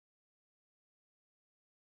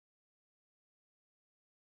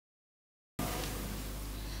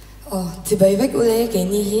Oh, tibay vek ule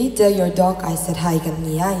keni hi tell your dog I said hi kan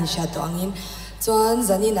niya in sha to angin. Chuan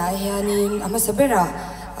zani na hianin ama sabera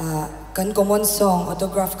kan common song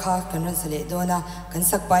autograph kha kan ran sale dona kan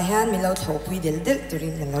sakpa hian milo thopui del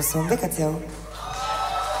turin kan lo som vek acheu.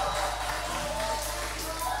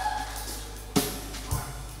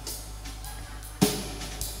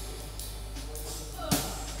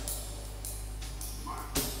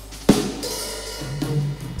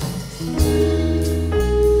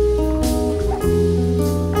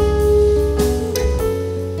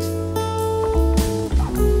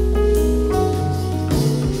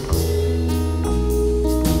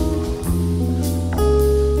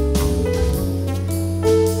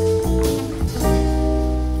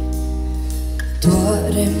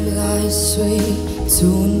 Suy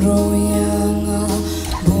chun rồi yang a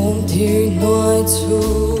bom thi nói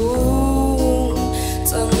chung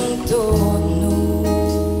chẳng to nu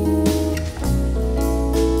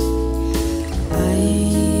ai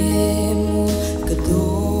em cái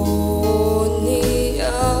đồ ni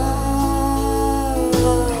a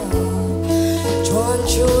chọn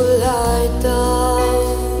chu lại ta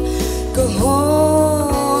cái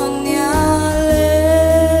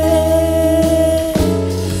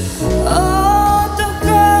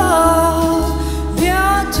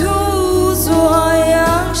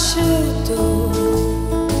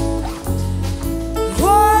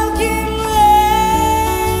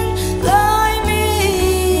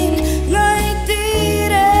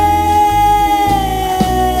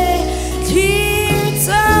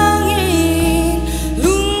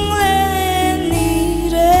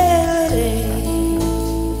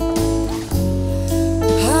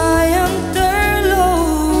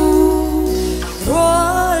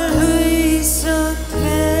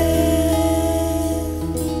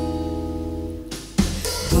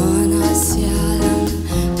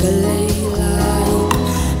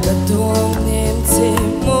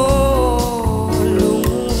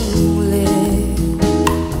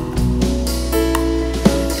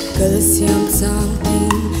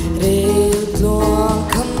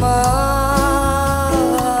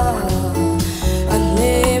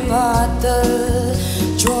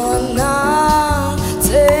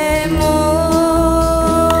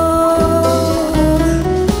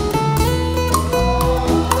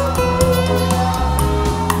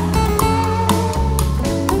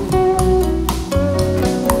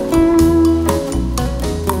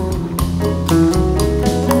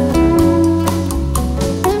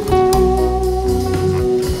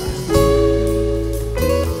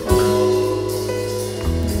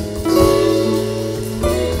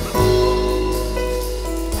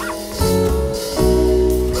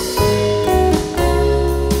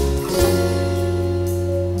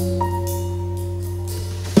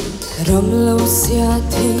ram lâu xia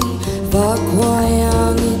thiên và qua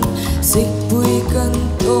angin dịch bụi cần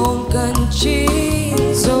tôm cần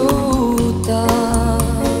chín dấu ta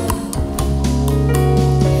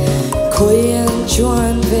khối ăn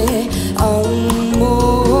choan về ăn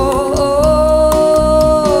mô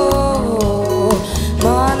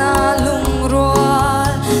mana lung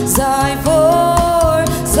roa dài vơi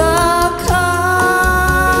ra khá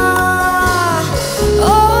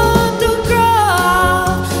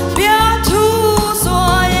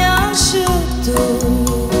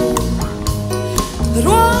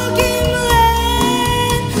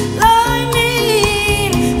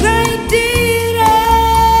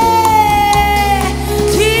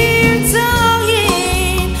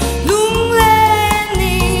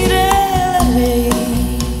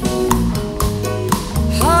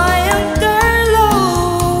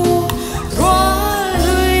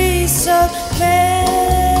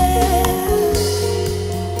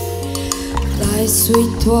suy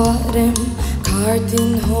thoa rem khar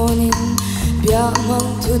tin honin bia mang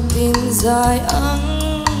thu tin dài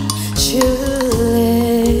ang chile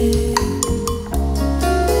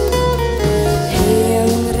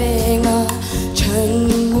hiang renga chan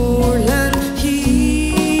mulan hi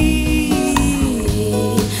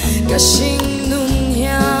ka sing nun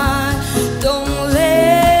hian dong le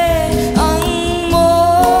ang mo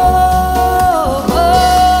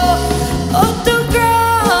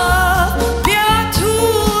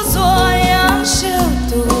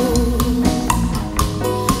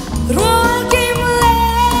Roll game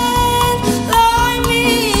land, line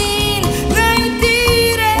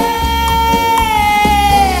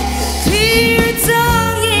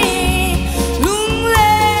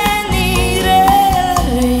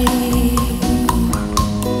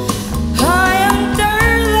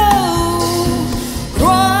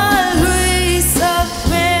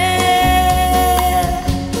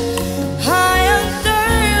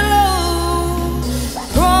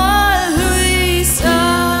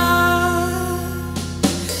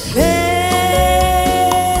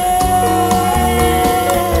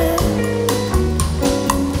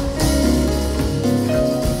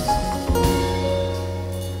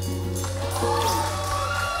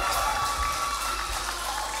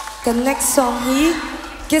Can next song he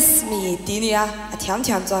Kiss Me Dinia a tiam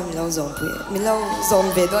tiam cho Milo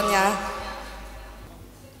zone vedonia.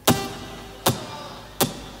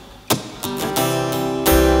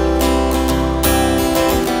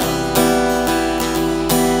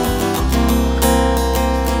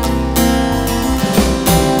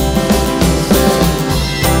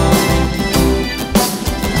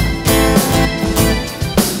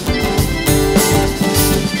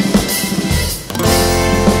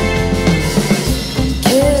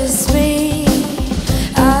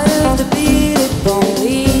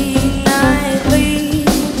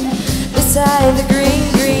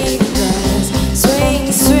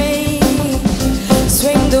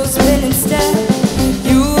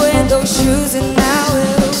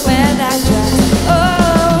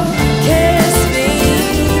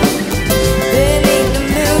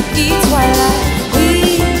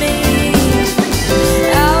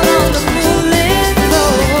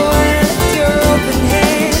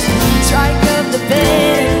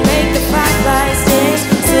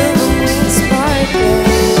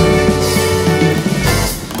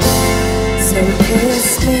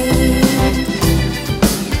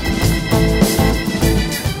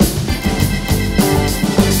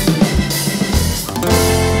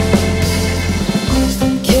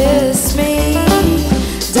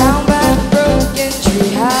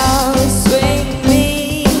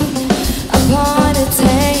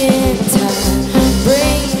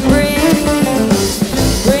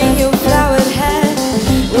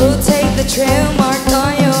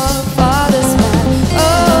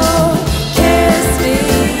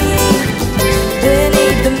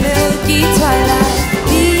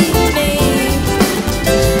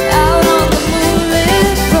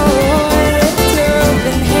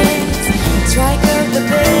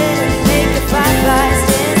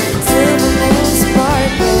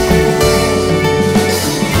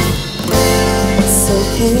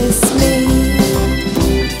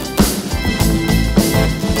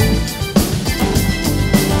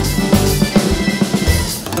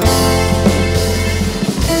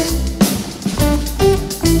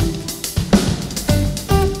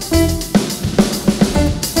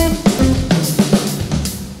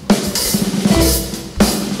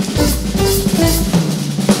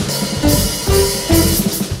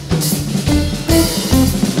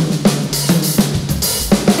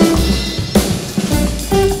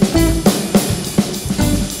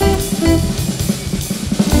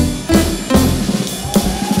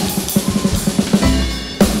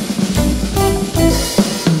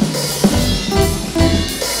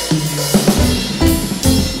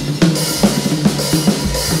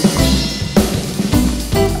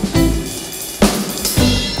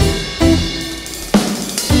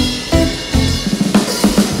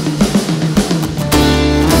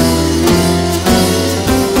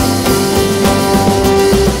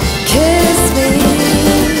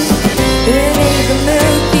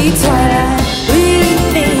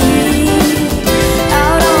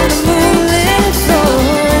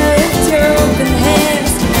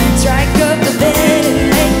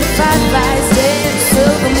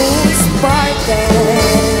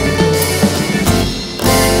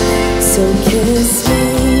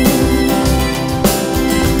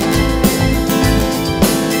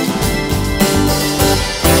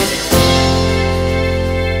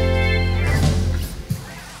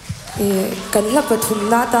 Kan la pathum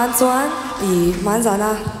na tan chuan I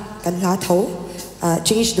manzana kan la tho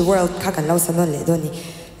change the world kha kan lo sanon le doni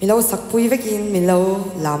milo sakpui vekin milo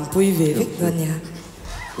lampui ve vek donia.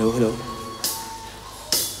 Hello.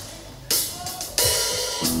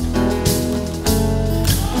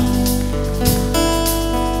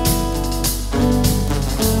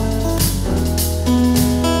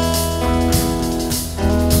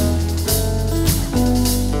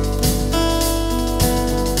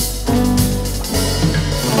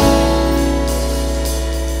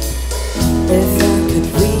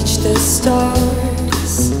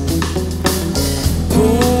 Stars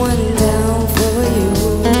pouring down for you,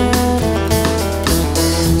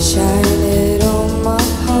 shine it on my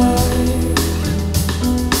heart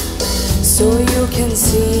so you can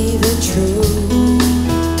see the truth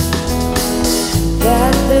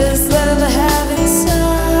that this love I have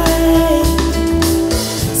inside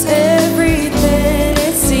is everything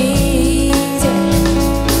it seems,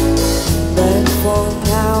 but for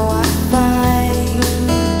now I find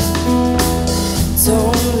it's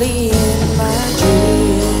only in my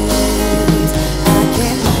dreams. I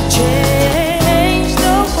can change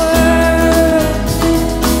the world.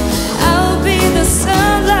 I'll be the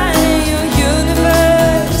sunlight in your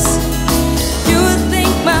universe.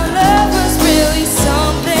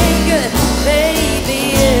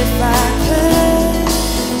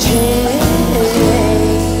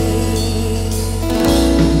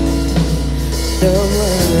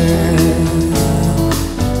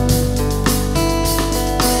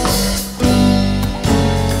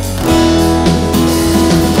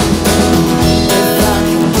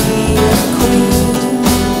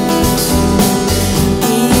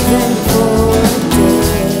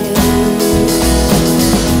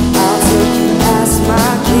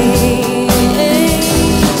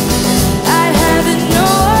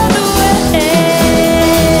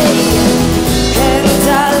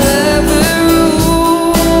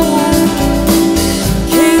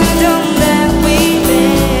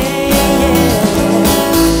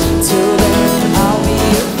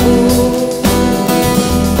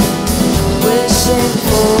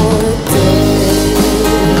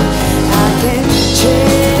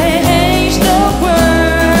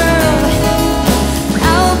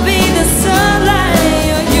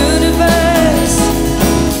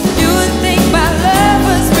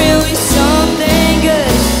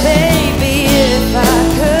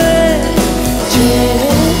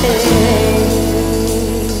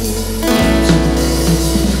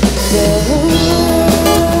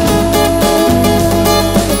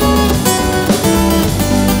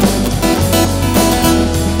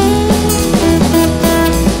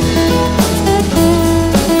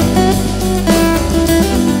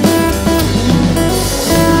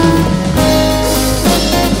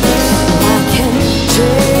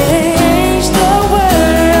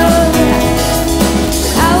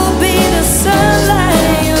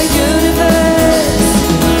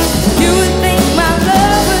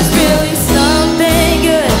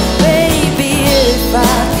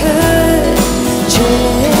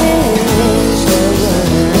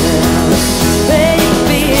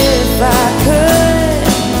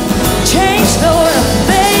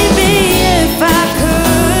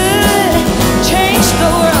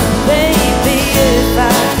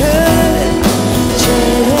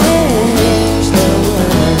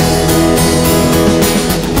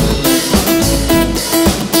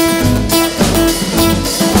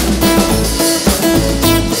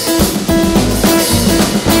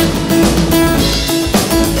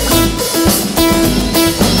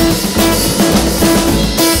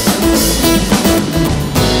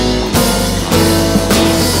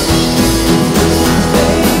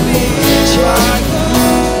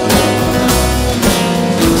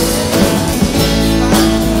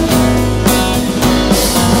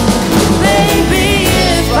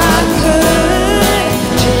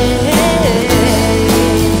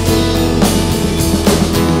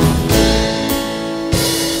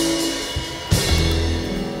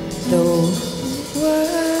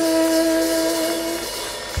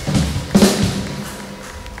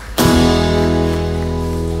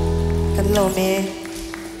 me